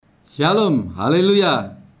Shalom,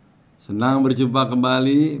 haleluya. Senang berjumpa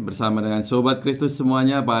kembali bersama dengan Sobat Kristus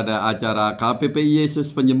semuanya pada acara KPPI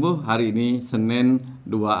Yesus Penyembuh hari ini Senin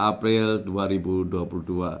 2 April 2022.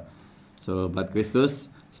 Sobat Kristus,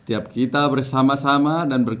 setiap kita bersama-sama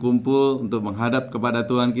dan berkumpul untuk menghadap kepada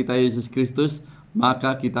Tuhan kita Yesus Kristus,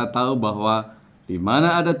 maka kita tahu bahwa di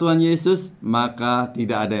mana ada Tuhan Yesus, maka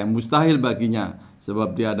tidak ada yang mustahil baginya.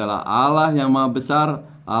 Sebab Dia adalah Allah yang Maha Besar,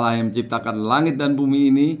 Allah yang menciptakan langit dan bumi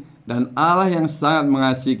ini, dan Allah yang sangat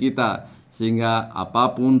mengasihi kita. Sehingga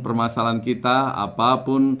apapun permasalahan kita,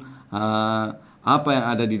 apapun apa yang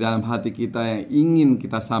ada di dalam hati kita yang ingin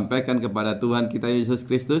kita sampaikan kepada Tuhan kita Yesus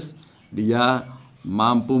Kristus, Dia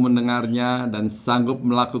mampu mendengarnya dan sanggup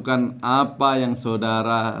melakukan apa yang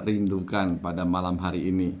saudara rindukan pada malam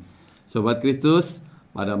hari ini. Sobat Kristus,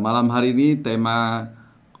 pada malam hari ini tema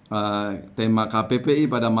KPPI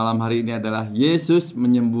pada malam hari ini adalah Yesus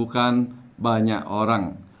menyembuhkan banyak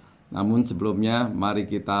orang. Namun sebelumnya mari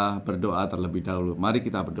kita berdoa terlebih dahulu. Mari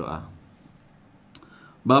kita berdoa.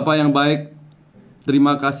 Bapa yang baik,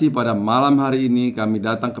 terima kasih pada malam hari ini kami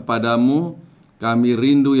datang kepadamu. Kami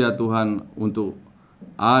rindu ya Tuhan untuk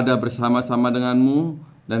ada bersama-sama denganmu,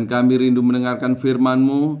 dan kami rindu mendengarkan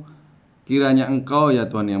firman-Mu. Kiranya Engkau ya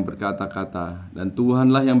Tuhan yang berkata-kata, dan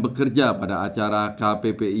Tuhanlah yang bekerja pada acara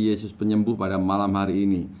KPPI Yesus Penyembuh pada malam hari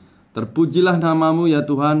ini. Terpujilah nama-Mu ya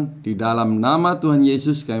Tuhan. Di dalam nama Tuhan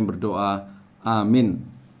Yesus kami berdoa. Amin.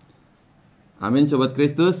 Amin Sobat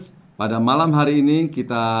Kristus. Pada malam hari ini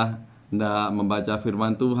kita hendak membaca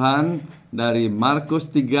firman Tuhan dari Markus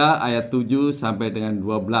 3 ayat 7 sampai dengan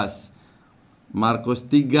 12. Markus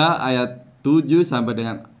 3 ayat 7 sampai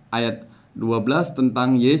dengan ayat 12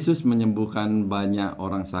 tentang Yesus menyembuhkan banyak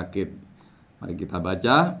orang sakit. Mari kita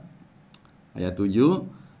baca ayat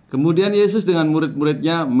 7. Kemudian Yesus dengan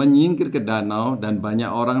murid-muridnya menyingkir ke danau, dan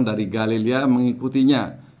banyak orang dari Galilea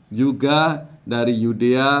mengikutinya, juga dari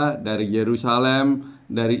Yudea, dari Yerusalem,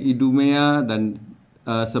 dari Idumea dan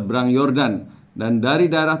seberang Yordan, dan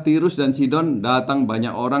dari daerah Tirus dan Sidon datang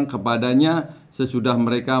banyak orang kepadanya sesudah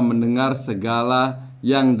mereka mendengar segala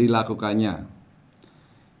yang dilakukannya.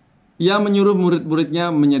 Ia menyuruh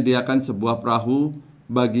murid-muridnya menyediakan sebuah perahu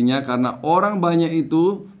baginya karena orang banyak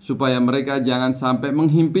itu, supaya mereka jangan sampai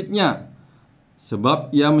menghimpitnya.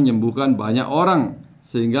 Sebab ia menyembuhkan banyak orang,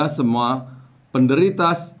 sehingga semua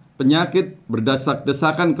penderita penyakit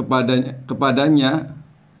berdesak-desakan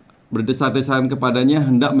kepadanya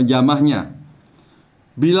hendak menjamahnya.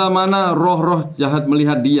 Bila mana roh-roh jahat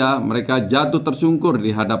melihat dia, mereka jatuh tersungkur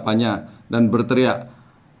di hadapannya dan berteriak,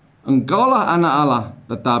 "Engkaulah anak Allah."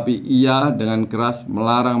 Tetapi ia dengan keras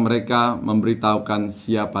melarang mereka memberitahukan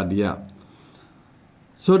siapa dia.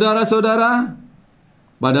 Saudara-saudara,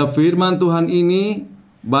 pada firman Tuhan ini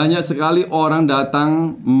banyak sekali orang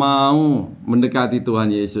datang mau mendekati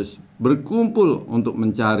Tuhan Yesus, berkumpul untuk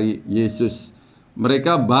mencari Yesus.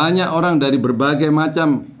 Mereka banyak orang dari berbagai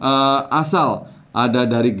macam asal. Ada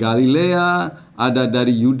dari Galilea, ada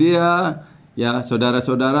dari Yudea, ya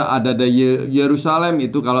saudara-saudara, ada dari Yerusalem.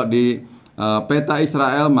 Itu kalau di peta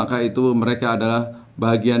Israel, maka itu mereka adalah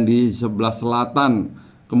bagian di sebelah selatan.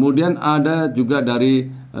 Kemudian ada juga dari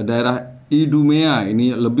daerah Idumea,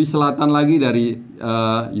 ini lebih selatan lagi dari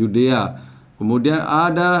Yudea. Kemudian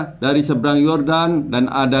ada dari seberang Yordan, dan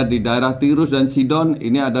ada di daerah Tirus dan Sidon,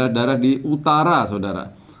 ini adalah daerah di utara, saudara.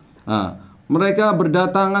 Nah, mereka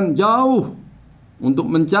berdatangan jauh untuk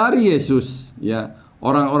mencari Yesus, ya.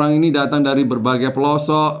 Orang-orang ini datang dari berbagai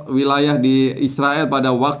pelosok wilayah di Israel pada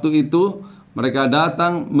waktu itu. Mereka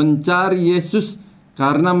datang mencari Yesus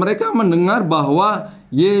karena mereka mendengar bahwa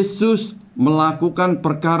Yesus melakukan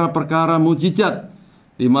perkara-perkara mujizat,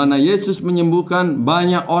 di mana Yesus menyembuhkan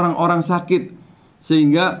banyak orang-orang sakit.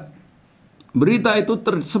 Sehingga berita itu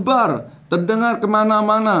tersebar, terdengar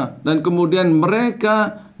kemana-mana, dan kemudian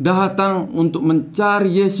mereka datang untuk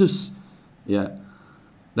mencari Yesus, ya.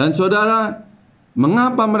 Dan saudara,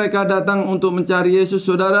 mengapa mereka datang untuk mencari Yesus,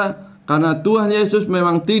 saudara? Karena Tuhan Yesus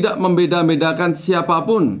memang tidak membeda-bedakan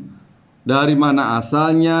siapapun, dari mana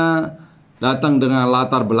asalnya, datang dengan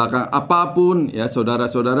latar belakang apapun, ya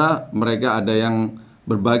saudara-saudara. Mereka ada yang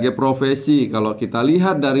berbagai profesi. Kalau kita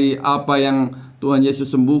lihat dari apa yang Tuhan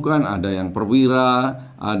Yesus sembuhkan, ada yang perwira,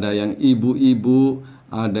 ada yang ibu-ibu,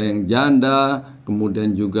 ada yang janda,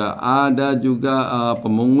 kemudian juga ada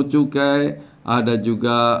pemungut cukai, ada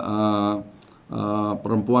juga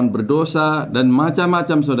perempuan berdosa, dan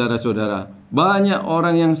macam-macam, saudara-saudara. Banyak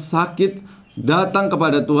orang yang sakit datang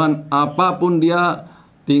kepada Tuhan, apapun dia,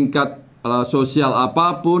 tingkat sosial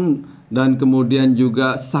apapun, dan kemudian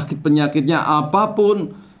juga sakit penyakitnya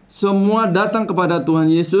apapun, semua datang kepada Tuhan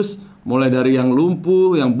Yesus. Mulai dari yang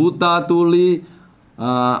lumpuh, yang buta, tuli,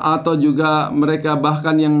 atau juga mereka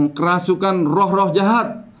bahkan yang kerasukan roh-roh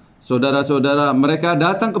jahat. Saudara-saudara, mereka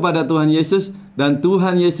datang kepada Tuhan Yesus dan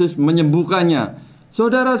Tuhan Yesus menyembuhkannya.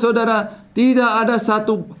 Saudara-saudara, tidak ada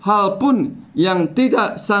satu hal pun yang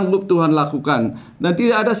tidak sanggup Tuhan lakukan, dan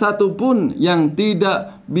tidak ada satu pun yang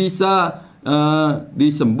tidak bisa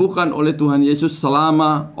disembuhkan oleh Tuhan Yesus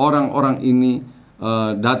selama orang-orang ini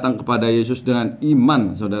datang kepada Yesus dengan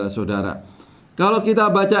iman, saudara-saudara. Kalau kita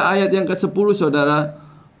baca ayat yang ke-10, saudara,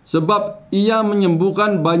 sebab ia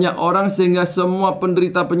menyembuhkan banyak orang sehingga semua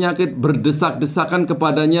penderita penyakit berdesak-desakan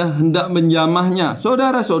kepadanya hendak menjamahnya.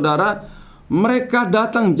 Saudara-saudara, mereka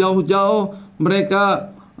datang jauh-jauh, mereka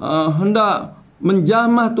hendak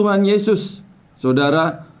menjamah Tuhan Yesus.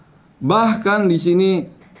 Saudara, bahkan di sini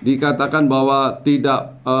dikatakan bahwa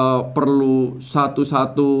tidak perlu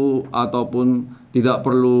satu-satu ataupun tidak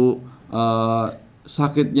perlu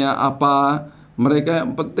sakitnya apa. Mereka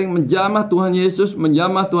yang penting menjamah Tuhan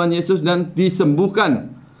Yesus dan disembuhkan.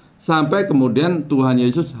 Sampai kemudian Tuhan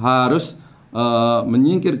Yesus harus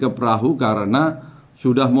menyingkir ke perahu karena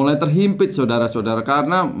sudah mulai terhimpit, saudara-saudara.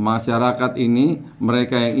 Karena masyarakat ini,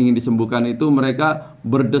 mereka yang ingin disembuhkan itu, mereka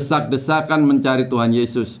berdesak-desakan mencari Tuhan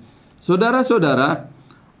Yesus. Saudara-saudara,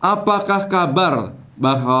 apakah kabar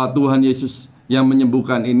bahwa Tuhan Yesus yang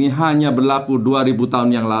menyembuhkan ini hanya berlaku 2000 tahun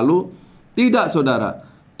yang lalu? Tidak, saudara.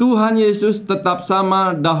 Tuhan Yesus tetap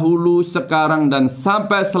sama dahulu, sekarang, dan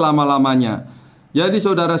sampai selama-lamanya. Jadi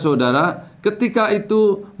saudara-saudara, ketika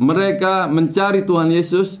itu mereka mencari Tuhan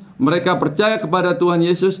Yesus, mereka percaya kepada Tuhan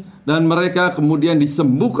Yesus, dan mereka kemudian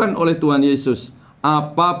disembuhkan oleh Tuhan Yesus.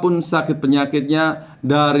 Apapun sakit penyakitnya,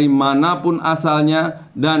 dari manapun asalnya,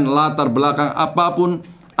 dan latar belakang apapun,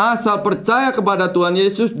 asal percaya kepada Tuhan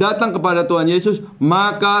Yesus, datang kepada Tuhan Yesus,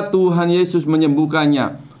 maka Tuhan Yesus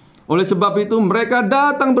menyembuhkannya. Oleh sebab itu mereka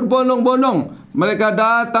datang berbondong-bondong. Mereka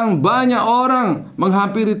datang banyak orang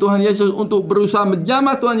menghampiri Tuhan Yesus untuk berusaha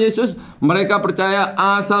menjamah Tuhan Yesus. Mereka percaya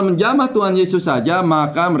asal menjamah Tuhan Yesus saja,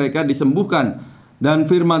 maka mereka disembuhkan. Dan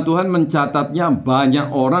firman Tuhan mencatatnya banyak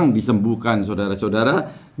orang disembuhkan, saudara-saudara.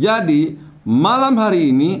 Jadi malam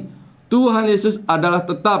hari ini Tuhan Yesus adalah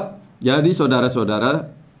tetap. Jadi saudara-saudara,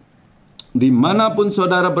 dimanapun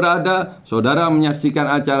saudara berada, saudara menyaksikan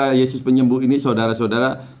acara Yesus Penyembuh ini,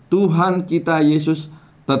 saudara-saudara, Tuhan kita Yesus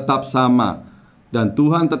tetap sama. Dan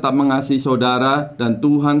Tuhan tetap mengasihi saudara, dan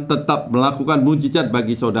Tuhan tetap melakukan mujizat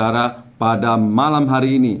bagi saudara pada malam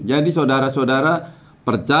hari ini. Jadi saudara-saudara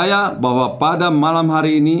percaya bahwa pada malam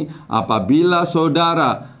hari ini, apabila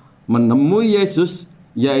saudara menemui Yesus,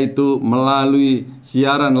 yaitu melalui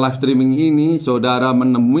siaran live streaming ini, saudara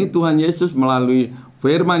menemui Tuhan Yesus melalui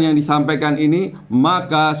firman yang disampaikan ini,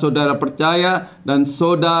 maka saudara percaya, dan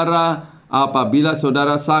saudara, apabila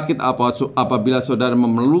saudara sakit, apabila saudara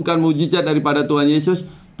memerlukan mujizat daripada Tuhan Yesus,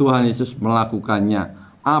 Tuhan Yesus melakukannya.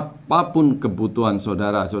 Apapun kebutuhan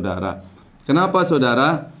saudara-saudara. Kenapa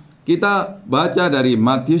saudara? Kita baca dari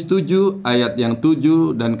Matius 7 ayat yang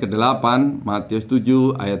 7 dan ke-8. Matius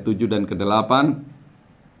 7 ayat 7 dan ke-8.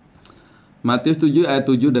 Matius 7 ayat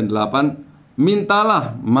 7 dan 8.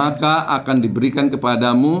 Mintalah maka akan diberikan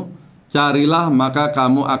kepadamu, carilah maka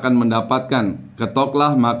kamu akan mendapatkan,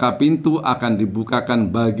 ketoklah maka pintu akan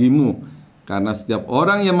dibukakan bagimu. Karena setiap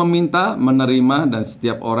orang yang meminta menerima, dan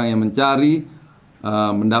setiap orang yang mencari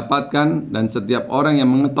mendapatkan, dan setiap orang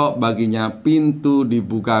yang mengetok baginya pintu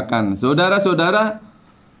dibukakan. Saudara-saudara,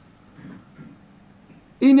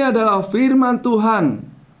 ini adalah firman Tuhan,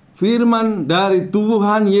 firman dari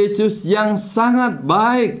Tuhan Yesus yang sangat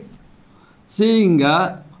baik.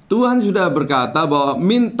 Sehingga Tuhan sudah berkata bahwa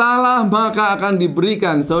mintalah maka akan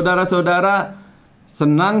diberikan. Saudara-saudara,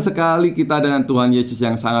 senang sekali kita dengan Tuhan Yesus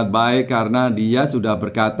yang sangat baik, karena Dia sudah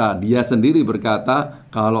berkata, Dia sendiri berkata,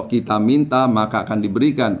 kalau kita minta maka akan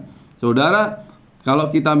diberikan. Saudara,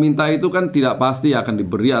 kalau kita minta itu kan tidak pasti akan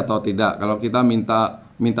diberi atau tidak. Kalau kita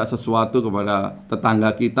minta sesuatu kepada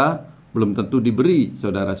tetangga kita, belum tentu diberi,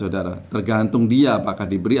 saudara-saudara. Tergantung dia apakah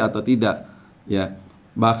diberi atau tidak. Ya.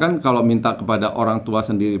 Bahkan kalau minta kepada orang tua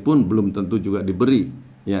sendiri pun belum tentu juga diberi.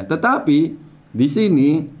 Ya, tetapi di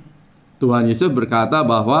sini Tuhan Yesus berkata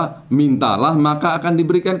bahwa mintalah maka akan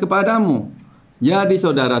diberikan kepadamu. Jadi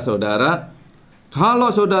saudara-saudara,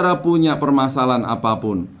 kalau saudara punya permasalahan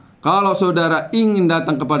apapun, kalau saudara ingin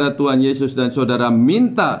datang kepada Tuhan Yesus dan saudara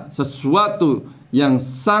minta sesuatu yang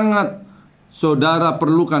sangat saudara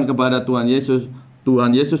perlukan kepada Tuhan Yesus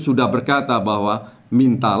sudah berkata bahwa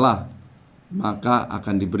mintalah maka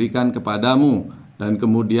akan diberikan kepadamu, dan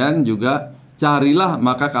kemudian juga carilah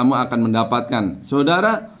maka kamu akan mendapatkan.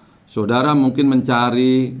 Saudara mungkin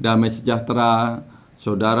mencari damai sejahtera,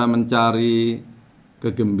 saudara mencari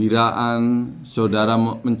kegembiraan, saudara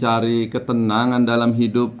mencari ketenangan dalam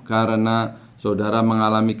hidup karena saudara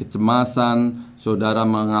mengalami kecemasan, saudara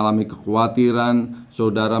mengalami kekhawatiran,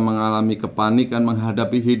 saudara mengalami kepanikan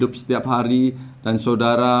menghadapi hidup setiap hari, dan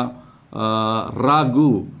saudara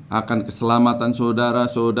ragu akan keselamatan saudara.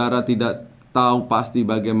 Saudara tidak tahu pasti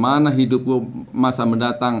bagaimana hidupku masa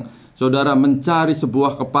mendatang. Saudara mencari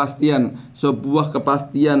sebuah kepastian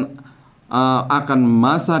akan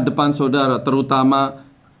masa depan saudara, terutama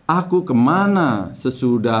aku kemana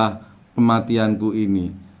sesudah kematianku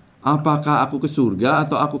ini. Apakah aku ke surga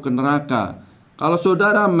atau aku ke neraka? Kalau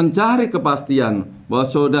saudara mencari kepastian bahwa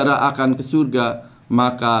saudara akan ke surga,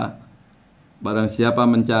 maka barang siapa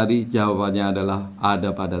mencari, jawabannya adalah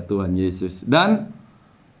ada pada Tuhan Yesus. Dan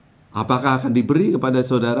apakah akan diberi kepada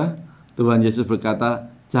saudara? Tuhan Yesus berkata,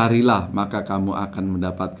 carilah maka kamu akan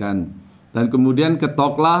mendapatkan. Dan kemudian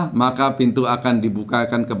ketoklah maka pintu akan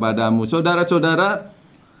dibukakan kepadamu. Saudara-saudara,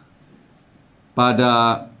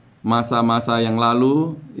 pada masa-masa yang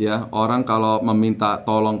lalu, ya, orang kalau meminta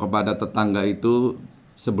tolong kepada tetangga itu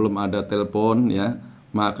sebelum ada telepon, ya,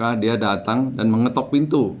 maka dia datang dan mengetok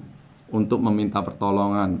pintu untuk meminta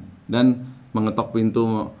pertolongan. Dan mengetok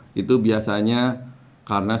pintu itu biasanya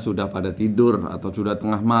karena sudah pada tidur atau sudah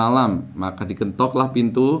tengah malam, maka dikentoklah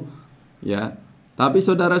pintu, ya. Tapi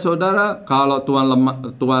saudara-saudara, kalau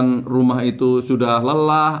tuan rumah itu sudah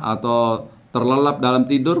lelah atau terlelap dalam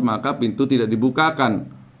tidur, maka pintu tidak dibukakan.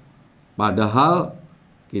 Padahal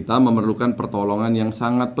kita memerlukan pertolongan yang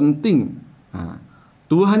sangat penting. Nah,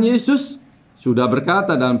 Tuhan Yesus sudah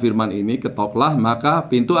berkata dalam firman ini, ketoklah maka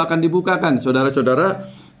pintu akan dibukakan. Saudara-saudara,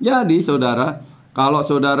 jadi saudara, kalau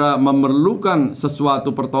saudara memerlukan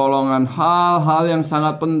sesuatu pertolongan, hal-hal yang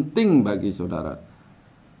sangat penting bagi saudara,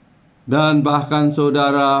 dan bahkan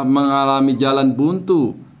saudara mengalami jalan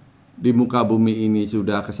buntu di muka bumi ini,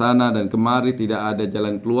 sudah kesana dan kemari tidak ada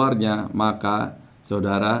jalan keluarnya, maka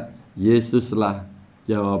saudara, Yesuslah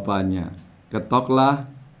jawabannya. Ketoklah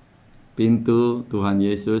pintu Tuhan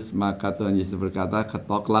Yesus, maka Tuhan Yesus berkata,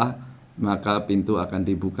 ketoklah maka pintu akan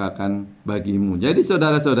dibukakan bagimu. Jadi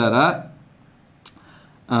saudara-saudara,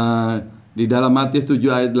 di dalam Matius 7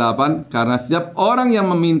 ayat 8, karena setiap orang yang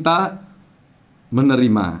meminta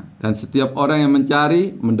menerima, dan setiap orang yang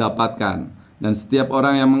mencari mendapatkan, dan setiap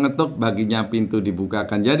orang yang mengetuk baginya pintu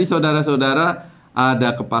dibukakan. Jadi saudara-saudara,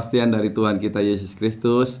 ada kepastian dari Tuhan kita Yesus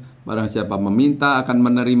Kristus. Barang siapa meminta akan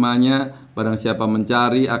menerimanya, barang siapa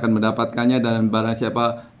mencari akan mendapatkannya, dan barang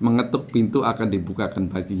siapa mengetuk pintu akan dibukakan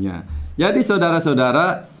baginya. Jadi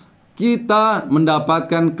saudara-saudara, kita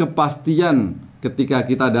mendapatkan kepastian ketika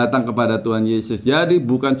kita datang kepada Tuhan Yesus. Jadi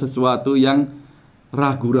bukan sesuatu yang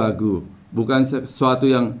ragu-ragu, bukan sesuatu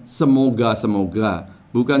yang semoga-semoga,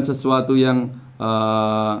 bukan sesuatu yang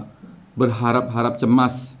berharap-harap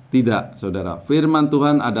cemas. Tidak, saudara. Firman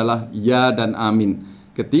Tuhan adalah ya dan amin.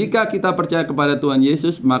 Ketika kita percaya kepada Tuhan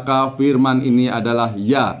Yesus, maka firman ini adalah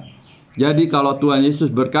ya. Jadi kalau Tuhan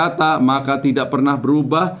Yesus berkata, maka tidak pernah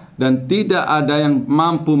berubah, dan tidak ada yang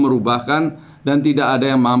mampu merubahkan, dan tidak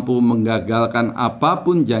ada yang mampu menggagalkan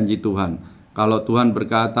apapun janji Tuhan. Kalau Tuhan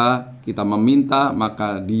berkata, kita meminta,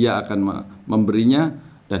 maka Dia akan memberinya,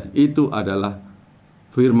 dan itu adalah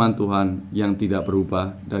firman Tuhan yang tidak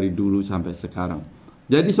berubah dari dulu sampai sekarang.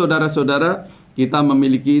 Jadi saudara-saudara, kita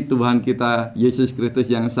memiliki Tuhan kita Yesus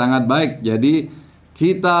Kristus yang sangat baik. Jadi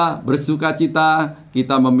kita bersuka cita,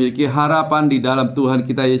 kita memiliki harapan di dalam Tuhan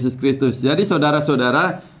kita Yesus Kristus. Jadi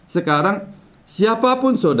saudara-saudara, sekarang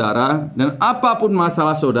siapapun saudara dan apapun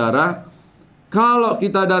masalah saudara, kalau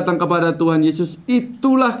kita datang kepada Tuhan Yesus,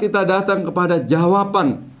 itulah kita datang kepada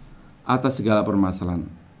jawaban atas segala permasalahan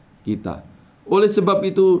kita. Oleh sebab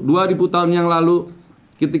itu 2000 tahun yang lalu,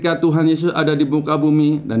 ketika Tuhan Yesus ada di muka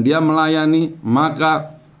bumi dan Dia melayani,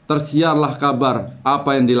 maka tersiarlah kabar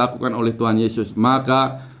apa yang dilakukan oleh Tuhan Yesus.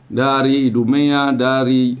 Maka dari Idumea,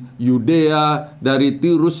 dari Yudea, dari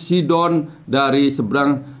Tirus Sidon, dari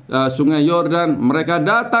seberang sungai Yordan, mereka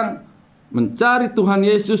datang mencari Tuhan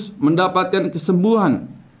Yesus, mendapatkan kesembuhan.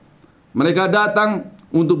 Mereka datang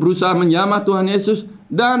untuk berusaha menjamah Tuhan Yesus,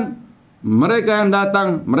 dan mereka yang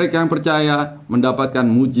datang, mereka yang percaya, mendapatkan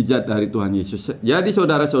mujizat dari Tuhan Yesus. Jadi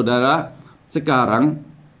saudara-saudara, sekarang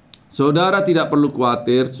saudara tidak perlu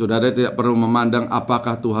khawatir, saudara tidak perlu memandang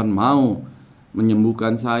apakah Tuhan mau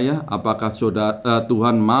menyembuhkan saya, apakah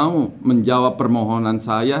Tuhan mau menjawab permohonan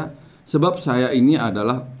saya, sebab saya ini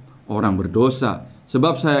adalah orang berdosa,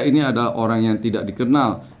 sebab saya ini adalah orang yang tidak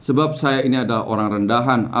dikenal, sebab saya ini adalah orang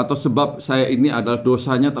rendahan, atau sebab saya ini adalah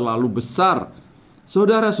dosanya terlalu besar.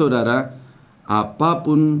 Saudara-saudara,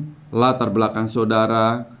 apapun latar belakang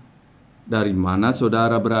saudara, dari mana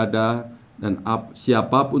saudara berada, dan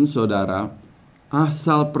siapapun saudara,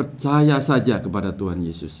 asal percaya saja kepada Tuhan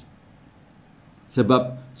Yesus.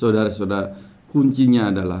 Sebab saudara-saudara,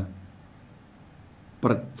 kuncinya adalah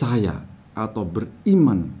percaya atau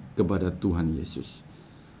beriman kepada Tuhan Yesus.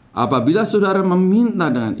 Apabila saudara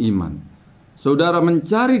meminta dengan iman, saudara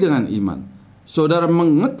mencari dengan iman, saudara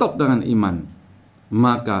mengetok dengan iman,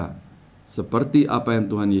 maka seperti apa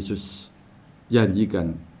yang Tuhan Yesus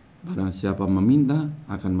janjikan, barang siapa meminta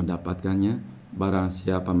akan mendapatkannya, barang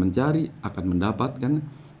siapa mencari akan mendapatkan,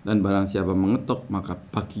 dan barang siapa mengetok maka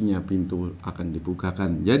baginya pintu akan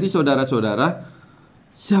dibukakan. Jadi saudara-saudara,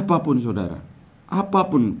 siapapun saudara,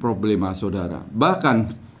 apapun problema saudara,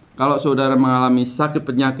 bahkan kalau saudara mengalami sakit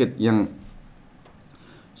penyakit yang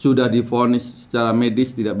sudah divonis secara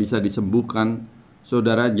medis tidak bisa disembuhkan,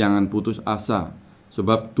 saudara jangan putus asa,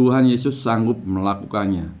 sebab Tuhan Yesus sanggup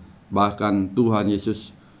melakukannya. Bahkan Tuhan Yesus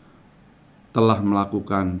telah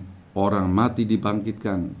melakukan orang mati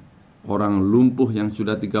dibangkitkan, orang lumpuh yang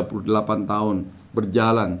sudah 38 tahun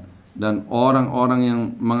berjalan, dan orang-orang yang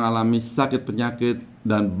mengalami sakit penyakit,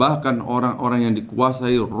 dan bahkan orang-orang yang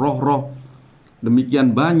dikuasai roh-roh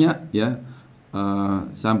demikian banyak ya,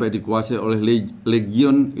 sampai dikuasai oleh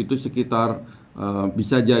legion itu sekitar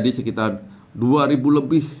bisa jadi sekitar 2000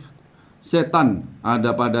 lebih setan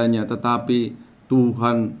ada padanya, tetapi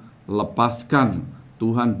Tuhan lepaskan,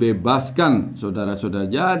 Tuhan bebaskan saudara-saudara.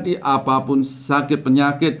 Jadi apapun sakit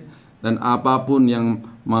penyakit dan apapun yang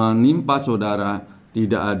menimpa saudara,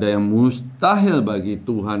 tidak ada yang mustahil bagi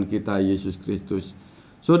Tuhan kita Yesus Kristus.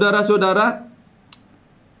 Saudara-saudara,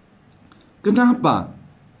 kenapa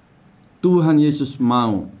Tuhan Yesus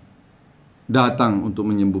mau datang untuk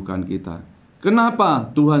menyembuhkan kita?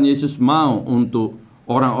 Kenapa Tuhan Yesus mau untuk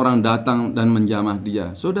orang-orang datang dan menjamah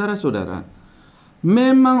Dia? Saudara-saudara,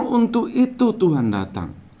 memang untuk itu Tuhan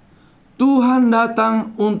datang. Tuhan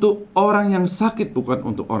datang untuk orang yang sakit, bukan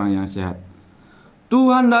untuk orang yang sehat.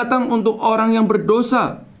 Tuhan datang untuk orang yang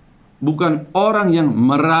berdosa, bukan orang yang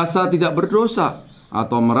merasa tidak berdosa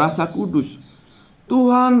atau merasa kudus.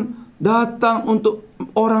 Tuhan datang untuk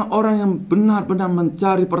orang-orang yang benar-benar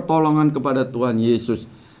mencari pertolongan kepada Tuhan Yesus.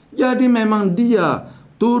 Jadi memang Dia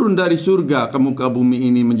turun dari surga ke muka bumi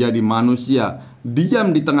ini menjadi manusia,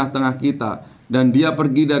 diam di tengah-tengah kita. Dan Dia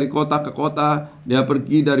pergi dari kota ke kota, Dia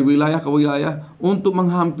pergi dari wilayah ke wilayah untuk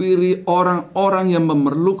menghampiri orang-orang yang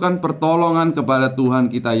memerlukan pertolongan kepada Tuhan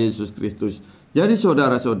kita Yesus Kristus. Jadi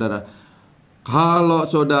saudara-saudara, kalau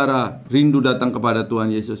saudara rindu datang kepada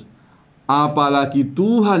Tuhan Yesus, apalagi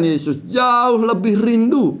Tuhan Yesus jauh lebih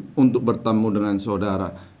rindu untuk bertemu dengan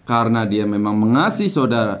saudara, karena Dia memang mengasihi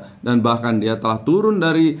saudara, dan bahkan Dia telah turun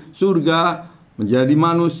dari surga menjadi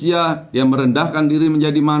manusia. Dia merendahkan diri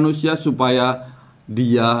menjadi manusia supaya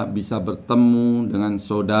Dia bisa bertemu dengan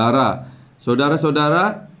saudara.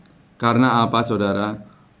 Saudara-saudara, karena apa saudara?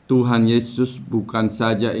 Tuhan Yesus bukan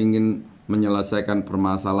saja ingin menyelesaikan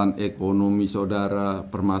permasalahan ekonomi saudara,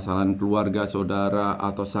 permasalahan keluarga saudara,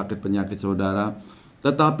 atau sakit penyakit saudara,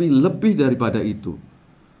 tetapi lebih daripada itu,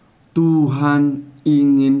 Tuhan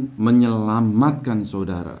ingin menyelamatkan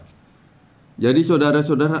saudara. Jadi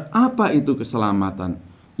saudara-saudara, apa itu keselamatan?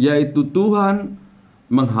 Yaitu Tuhan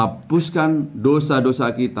menghapuskan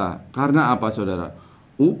dosa-dosa kita. Karena apa saudara?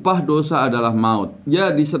 Upah dosa adalah maut.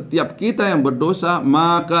 Jadi setiap kita yang berdosa,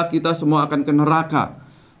 maka kita semua akan ke neraka.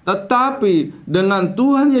 Tetapi dengan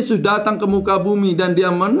Tuhan Yesus datang ke muka bumi dan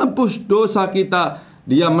Dia menebus dosa kita,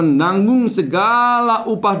 Dia menanggung segala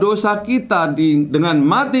upah dosa kita dengan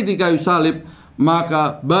mati di kayu salib,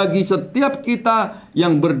 maka bagi setiap kita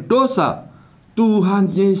yang berdosa, Tuhan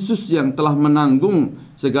Yesus yang telah menanggung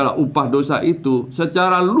segala upah dosa itu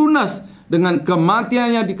secara lunas dengan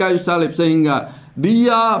kematiannya di kayu salib, sehingga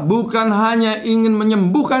Dia bukan hanya ingin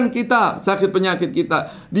menyembuhkan kita sakit penyakit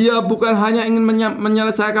kita, Dia bukan hanya ingin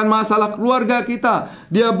menyelesaikan masalah keluarga kita,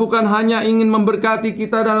 Dia bukan hanya ingin memberkati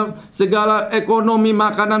kita dalam segala ekonomi,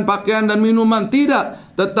 makanan, pakaian, dan minuman.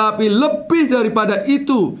 Tidak, tetapi lebih daripada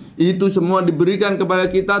itu semua diberikan kepada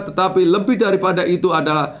kita. Tetapi lebih daripada itu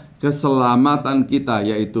adalah keselamatan kita,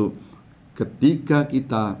 yaitu ketika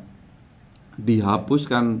kita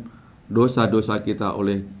dihapuskan dosa-dosa kita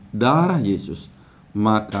oleh darah Yesus,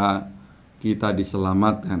 maka kita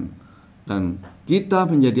diselamatkan dan kita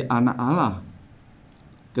menjadi anak Allah.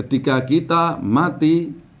 Ketika kita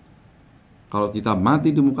mati, kalau kita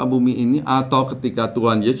mati di muka bumi ini, atau ketika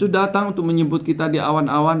Tuhan Yesus datang untuk menjemput kita di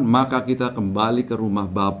awan-awan, maka kita kembali ke rumah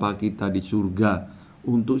Bapa kita di surga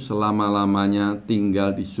untuk selama-lamanya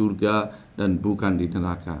tinggal di surga dan bukan di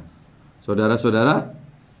neraka. Saudara-saudara,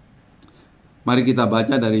 mari kita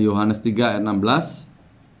baca dari Yohanes 3 ayat 16.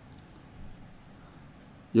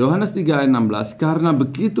 Yohanes 3 ayat 16, karena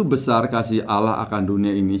begitu besar kasih Allah akan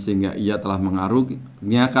dunia ini sehingga ia telah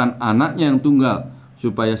mengaruniakan anaknya yang tunggal,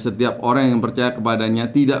 supaya setiap orang yang percaya kepadanya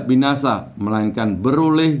tidak binasa, melainkan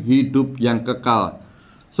beroleh hidup yang kekal.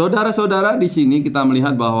 Saudara-saudara, di sini kita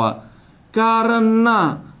melihat bahwa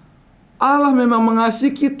karena Allah memang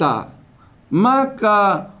mengasihi kita,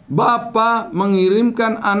 maka Bapa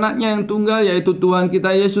mengirimkan anaknya yang tunggal, yaitu Tuhan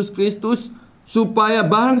kita Yesus Kristus, supaya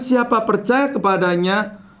barang siapa percaya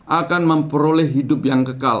kepadanya akan memperoleh hidup yang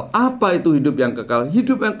kekal. Apa itu hidup yang kekal?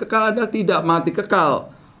 Hidup yang kekal adalah tidak mati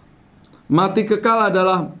kekal. Mati kekal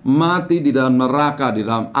adalah mati di dalam neraka, di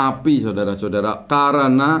dalam api, saudara-saudara,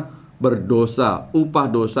 karena berdosa.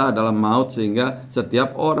 Upah dosa adalah maut, sehingga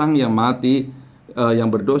setiap orang yang mati,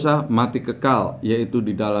 yang berdosa, mati kekal, yaitu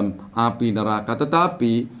di dalam api neraka.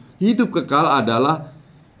 Tetapi hidup kekal adalah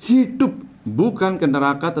hidup bukan ke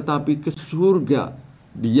neraka, tetapi ke surga,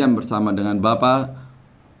 diam bersama dengan Bapa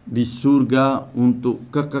di surga untuk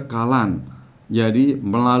kekekalan. Jadi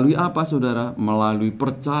melalui apa, saudara? Melalui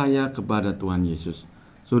percaya kepada Tuhan Yesus.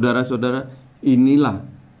 Saudara-saudara, inilah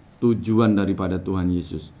tujuan daripada Tuhan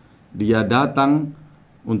Yesus. Dia datang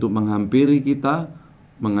untuk menghampiri kita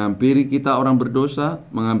orang berdosa,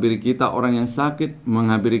 menghampiri kita orang yang sakit,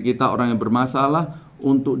 menghampiri kita orang yang bermasalah,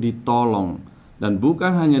 untuk ditolong. Dan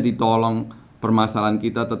bukan hanya ditolong permasalahan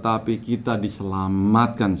kita, tetapi kita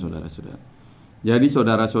diselamatkan, saudara-saudara. Jadi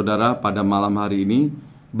saudara-saudara, pada malam hari ini,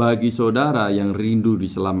 bagi saudara yang rindu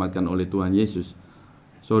diselamatkan oleh Tuhan Yesus,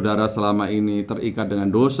 saudara selama ini terikat dengan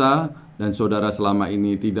dosa, dan saudara selama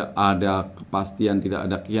ini tidak ada kepastian, tidak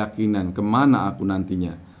ada keyakinan kemana aku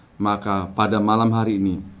nantinya, maka pada malam hari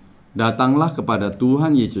ini, datanglah kepada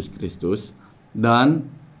Tuhan Yesus Kristus dan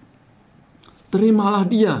terimalah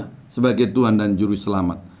Dia sebagai Tuhan dan Juru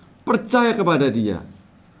Selamat. Percaya kepada Dia,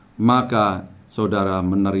 maka saudara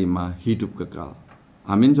menerima hidup kekal.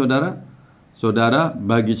 Amin, saudara. Saudara,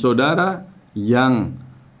 bagi saudara yang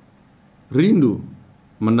rindu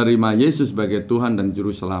menerima Yesus sebagai Tuhan dan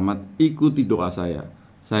Juru Selamat, ikuti doa saya.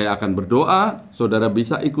 Saya akan berdoa, saudara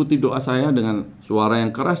bisa ikuti doa saya dengan suara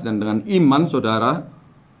yang keras dan dengan iman saudara,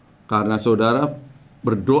 karena saudara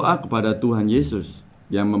berdoa kepada Tuhan Yesus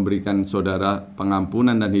yang memberikan saudara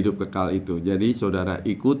pengampunan dan hidup kekal itu. Jadi saudara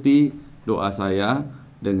ikuti doa saya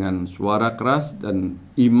dengan suara keras dan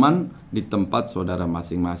iman di tempat saudara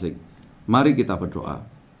masing-masing. Mari kita berdoa.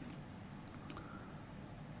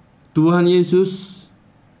 Tuhan Yesus,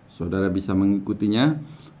 saudara bisa mengikutinya.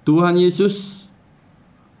 Tuhan Yesus,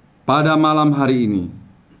 pada malam hari ini,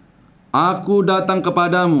 aku datang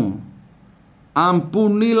kepadamu.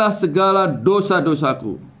 Ampunilah segala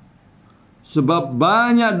dosa-dosaku, sebab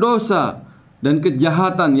banyak dosa dan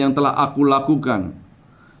kejahatan yang telah aku lakukan.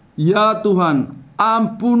 Ya Tuhan,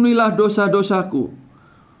 ampunilah dosa-dosaku.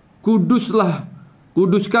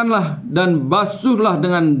 Kuduskanlah dan basuhlah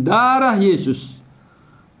dengan darah Yesus.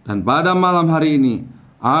 Dan pada malam hari ini,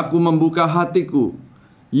 aku membuka hatiku.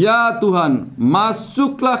 Ya Tuhan,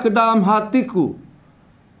 masuklah ke dalam hatiku.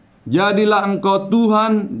 Jadilah Engkau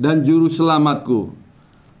Tuhan dan Juru Selamatku.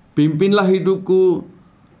 Pimpinlah hidupku,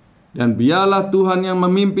 dan biarlah Tuhan yang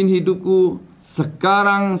memimpin hidupku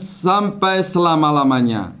sekarang sampai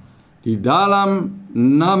selama-lamanya. Di dalam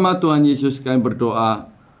nama Tuhan Yesus kami berdoa.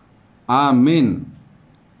 Amin.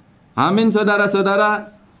 Amin,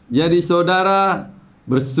 saudara-saudara. Jadi saudara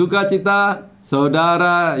bersuka cita,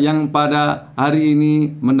 saudara yang pada hari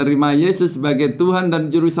ini menerima Yesus sebagai Tuhan dan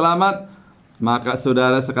Juru Selamat, maka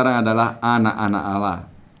saudara sekarang adalah anak-anak Allah.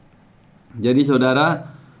 Jadi saudara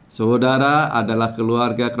adalah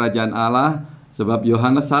keluarga kerajaan Allah, sebab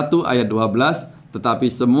Yohanes 1 ayat 12, tetapi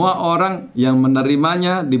semua orang yang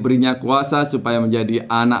menerimanya diberinya kuasa supaya menjadi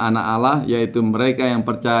anak-anak Allah, yaitu mereka yang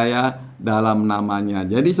percaya dalam namanya.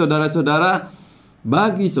 Jadi saudara-saudara,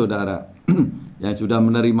 bagi saudara yang sudah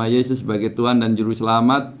menerima Yesus sebagai Tuhan dan Juru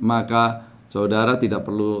Selamat, maka saudara tidak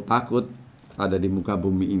perlu takut ada di muka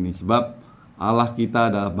bumi ini, sebab Allah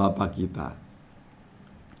kita adalah Bapa kita.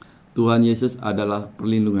 Tuhan Yesus adalah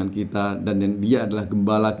perlindungan kita, dan Dia adalah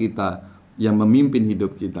gembala kita yang memimpin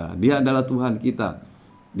hidup kita. Dia adalah Tuhan kita.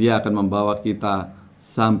 Dia akan membawa kita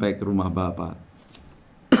sampai ke rumah Bapa.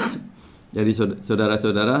 Jadi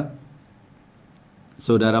saudara-saudara,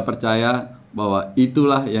 saudara percaya bahwa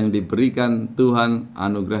itulah yang diberikan Tuhan,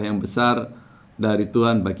 anugerah yang besar dari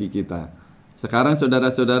Tuhan bagi kita. Sekarang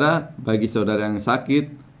saudara-saudara, bagi saudara yang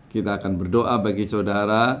sakit, kita akan berdoa bagi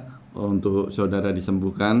saudara untuk saudara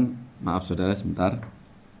disembuhkan. Maaf saudara, sebentar.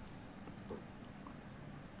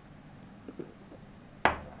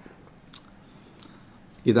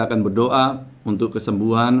 Kita akan berdoa untuk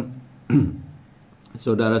kesembuhan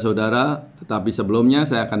saudara-saudara, tetapi sebelumnya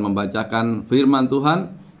saya akan membacakan firman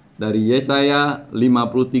Tuhan dari Yesaya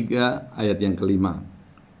 53 ayat yang kelima.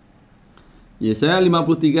 Yesaya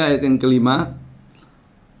 53 ayat yang kelima.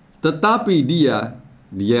 Tetapi dia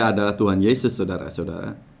adalah Tuhan Yesus,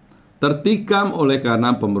 saudara-saudara, tertikam oleh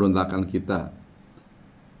karena pemberontakan kita.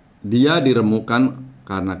 Dia diremukkan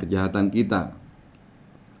karena kejahatan kita.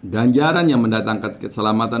 Ganjaran yang mendatangkan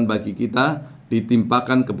keselamatan bagi kita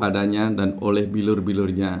ditimpakan kepadanya, dan oleh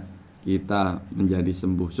bilur-bilurnya kita menjadi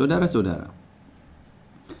sembuh. Saudara-saudara,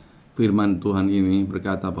 firman Tuhan ini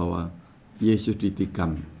berkata bahwa Yesus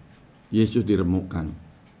ditikam, Yesus diremukkan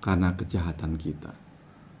karena kejahatan kita.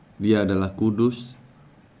 Dia adalah kudus,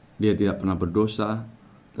 dia tidak pernah berdosa,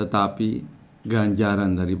 tetapi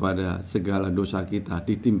ganjaran daripada segala dosa kita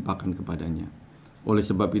ditimpakan kepadanya. Oleh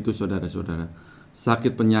sebab itu, saudara-saudara,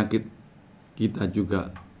 sakit penyakit kita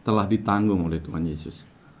juga telah ditanggung oleh Tuhan Yesus.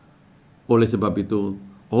 Oleh sebab itu,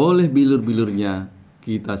 oleh bilur-bilurnya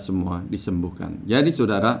kita semua disembuhkan. Jadi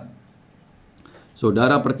saudara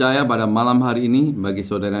percaya pada malam hari ini, bagi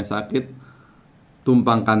saudara yang sakit,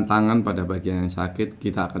 tumpangkan tangan pada bagian yang sakit.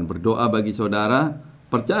 Kita akan berdoa bagi saudara,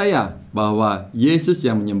 percaya bahwa Yesus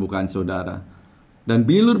yang menyembuhkan saudara, dan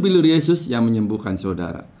bilur-bilur Yesus yang menyembuhkan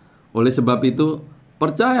saudara. Oleh sebab itu,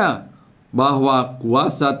 percaya bahwa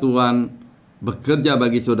kuasa Tuhan bekerja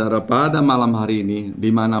bagi saudara pada malam hari ini,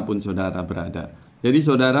 dimanapun saudara berada. Jadi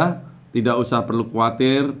saudara tidak usah perlu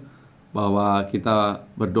khawatir bahwa kita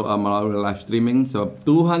berdoa melalui live streaming, sebab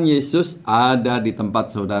Tuhan Yesus ada di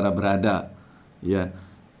tempat saudara berada. Ya,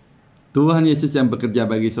 Tuhan Yesus yang bekerja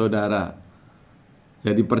bagi saudara.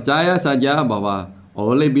 Jadi percaya saja bahwa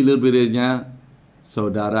oleh bilur-bilurnya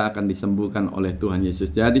saudara akan disembuhkan oleh Tuhan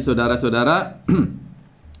Yesus. Jadi saudara-saudara,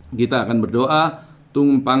 kita akan berdoa,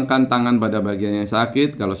 tumpangkan tangan pada bagian yang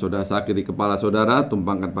sakit. Kalau saudara sakit di kepala saudara,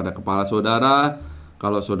 tumpangkan pada kepala saudara.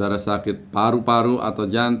 Kalau saudara sakit paru-paru atau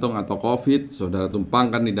jantung atau COVID, saudara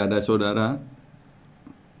tumpangkan di dada saudara.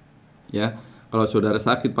 Ya, kalau saudara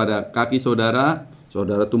sakit pada kaki saudara,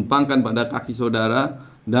 saudara tumpangkan pada kaki saudara.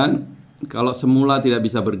 Dan kalau semula tidak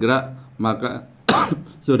bisa bergerak, maka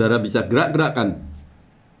saudara bisa gerak-gerakan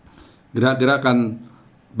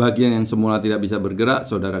bagian yang semula tidak bisa bergerak,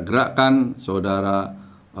 saudara gerakkan, saudara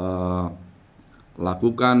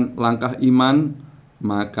lakukan langkah iman,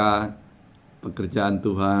 maka pekerjaan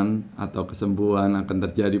Tuhan atau kesembuhan akan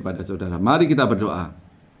terjadi pada saudara. Mari kita berdoa.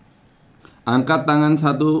 Angkat tangan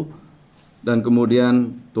satu dan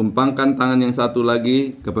kemudian tumpangkan tangan yang satu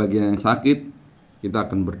lagi ke bagian yang sakit. Kita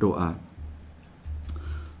akan berdoa.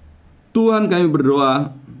 Tuhan, kami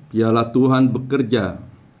berdoa, biarlah Tuhan bekerja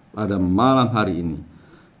pada malam hari ini.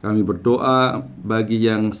 Kami berdoa bagi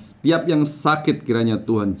setiap yang sakit, kiranya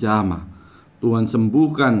Tuhan jamah, Tuhan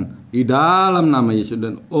sembuhkan di dalam nama Yesus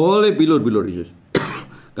dan oleh bilur-bilur Yesus.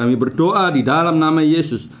 Kami berdoa di dalam nama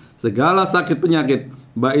Yesus, segala sakit penyakit,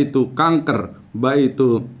 baik itu kanker, baik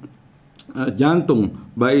itu jantung,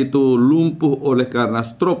 baik itu lumpuh oleh karena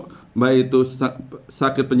stroke, baik itu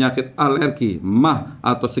sakit penyakit alergi, mah,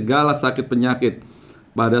 atau segala sakit penyakit,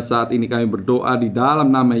 pada saat ini kami berdoa di dalam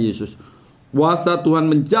nama Yesus. Kuasa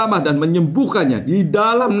Tuhan menjamah dan menyembuhkannya di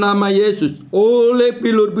dalam nama Yesus. Oleh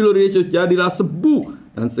bilur-bilur Yesus jadilah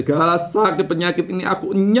sembuh. Dan segala sakit penyakit ini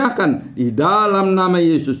aku enyahkan di dalam nama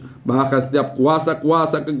Yesus. Bahkan setiap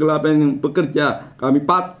kuasa-kuasa kegelapan yang bekerja, kami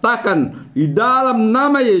patahkan di dalam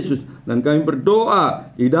nama Yesus. Dan kami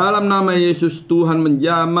berdoa di dalam nama Yesus, Tuhan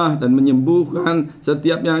menjamah dan menyembuhkan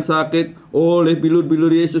setiap yang sakit oleh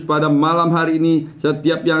bilur-bilur Yesus pada malam hari ini.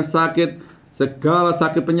 Setiap yang sakit, segala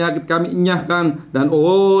sakit penyakit kami enyahkan, dan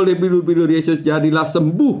oleh bilur-bilur Yesus jadilah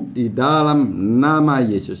sembuh di dalam nama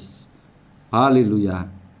Yesus.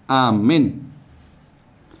 Haleluya. Amin.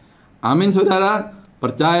 Amin saudara.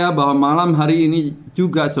 Percaya bahwa malam hari ini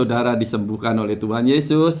juga saudara disembuhkan oleh Tuhan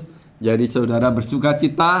Yesus. Jadi saudara bersuka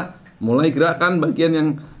cita, mulai gerakan bagian yang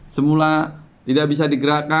semula tidak bisa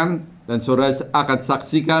digerakkan, dan saudara akan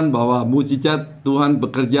saksikan bahwa mujizat Tuhan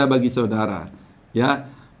bekerja bagi saudara.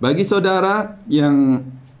 Ya, bagi saudara yang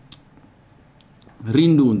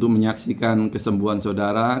rindu untuk menyaksikan kesembuhan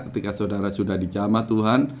saudara ketika saudara sudah dijamah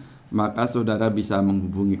Tuhan, maka saudara bisa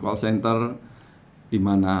menghubungi call center, di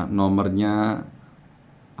mana nomornya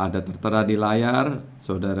ada tertera di layar.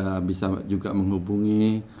 Saudara bisa juga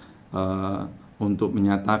menghubungi untuk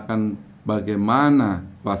menyatakan bagaimana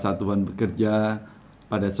kuasa Tuhan bekerja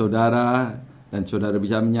pada saudara, dan saudara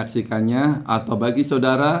bisa menyaksikannya. Atau bagi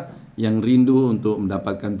saudara yang rindu untuk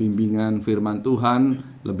mendapatkan bimbingan firman Tuhan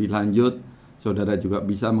lebih lanjut, saudara juga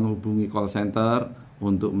bisa menghubungi call center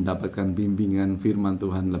untuk mendapatkan bimbingan firman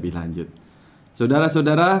Tuhan lebih lanjut.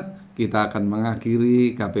 Saudara-saudara, kita akan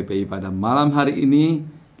mengakhiri KPPI pada malam hari ini.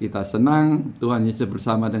 Kita senang Tuhan Yesus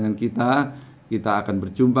bersama dengan kita. Kita akan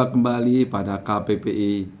berjumpa kembali pada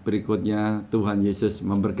KPPI berikutnya. Tuhan Yesus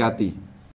memberkati.